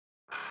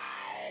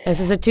This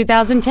is a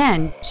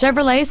 2010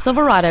 Chevrolet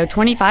Silverado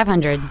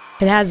 2500.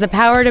 It has the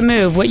power to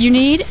move what you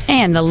need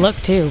and the look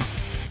too.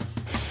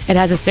 It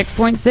has a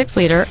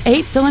 6.6-liter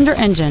 8-cylinder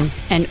engine,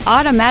 an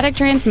automatic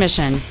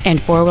transmission, and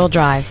 4-wheel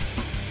drive.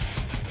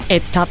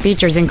 Its top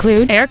features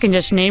include air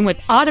conditioning with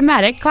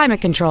automatic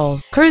climate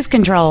control, cruise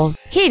control,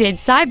 heated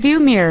side view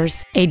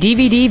mirrors, a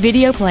DVD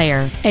video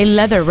player, a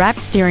leather-wrapped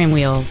steering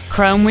wheel,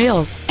 chrome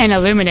wheels, an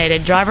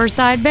illuminated driver's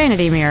side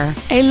vanity mirror,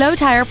 a low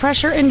tire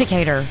pressure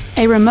indicator,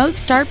 a remote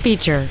start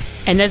feature,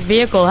 and this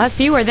vehicle has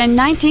fewer than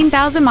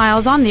 19,000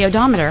 miles on the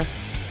odometer.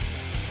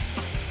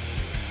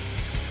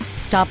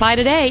 Stop by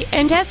today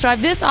and test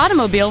drive this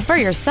automobile for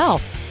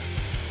yourself.